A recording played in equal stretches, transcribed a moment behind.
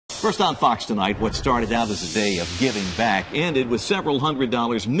First on Fox tonight, what started out as a day of giving back ended with several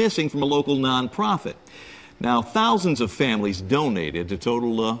 $100s missing from a local nonprofit. Now, thousands of families donated a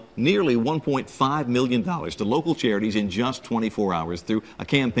total nearly $1.5 million to local charities in just 24 hours through a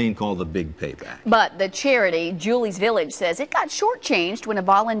campaign called the Big Payback. But the charity, Julie's Village, says it got shortchanged when a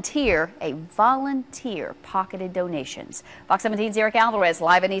volunteer pocketed donations. Fox 17's Eric Alvarez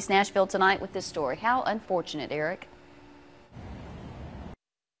live in East Nashville tonight with this story. How unfortunate, Eric.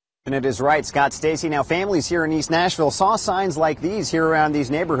 And it is right, Scott Stacy. Now, families here in East Nashville saw signs like these here around these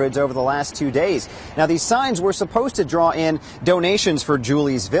neighborhoods over the last 2 days. Now, these signs were supposed to draw in donations for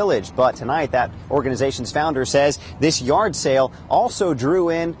Julie's Village, but tonight that organization's founder says this yard sale also drew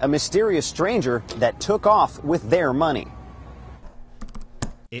in a mysterious stranger that took off with their money.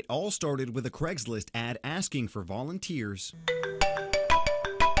 It all started with a Craigslist ad asking for volunteers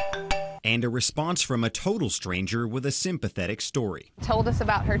and a response from a total stranger with a sympathetic story. Told us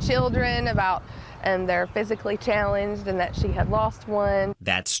about her children, about they're physically challenged and that she had lost one.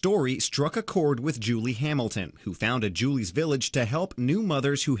 That story struck a chord with Julie Hamilton, who founded Julie's Village to help new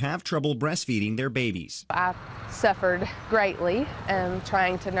mothers who have trouble breastfeeding their babies. I suffered greatly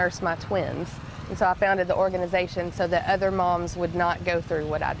trying to nurse my twins, and so I founded the organization so that other moms would not go through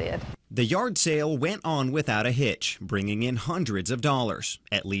what I did. The yard sale went on without a hitch, bringing in hundreds of dollars.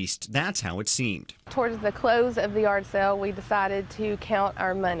 At least that's how it seemed. Towards the close of the yard sale, we decided to count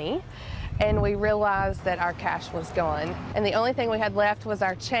our money, and we realized that our cash was gone, and the only thing we had left was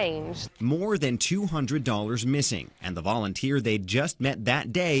our change. More than $200 missing, and the volunteer they'd just met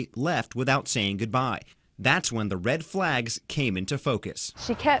that day left without saying goodbye. That's when the red flags came into focus.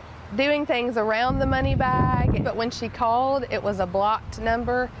 She kept doing things around the money bag, but when she called, it was a blocked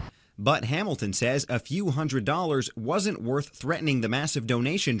number. But Hamilton says a few $100s wasn't worth threatening the massive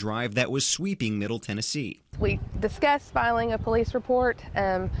donation drive that was sweeping Middle Tennessee. We discussed filing a police report,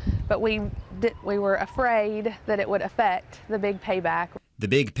 but we were afraid that it would affect the Big Payback. The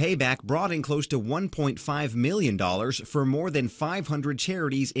Big Payback brought in close to $1.5 million for more than 500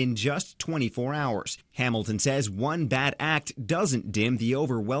 charities in just 24 hours. Hamilton says one bad act doesn't dim the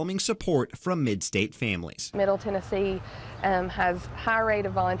overwhelming support from mid-state families. Middle Tennessee has high rate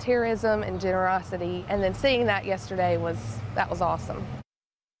of volunteerism and generosity, and then seeing that yesterday was awesome.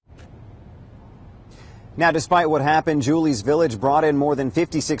 Now, despite what happened, Julie's Village brought in more than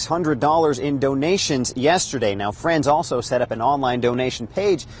 $5,600 in donations yesterday. Now, friends also set up an online donation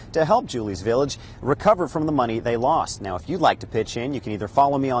page to help Julie's Village recover from the money they lost. Now, if you'd like to pitch in, you can either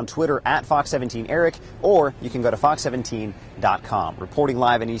follow me on Twitter at Fox17Eric, or you can go to Fox17.com. Reporting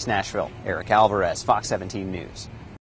live in East Nashville, Eric Alvarez, Fox 17 News.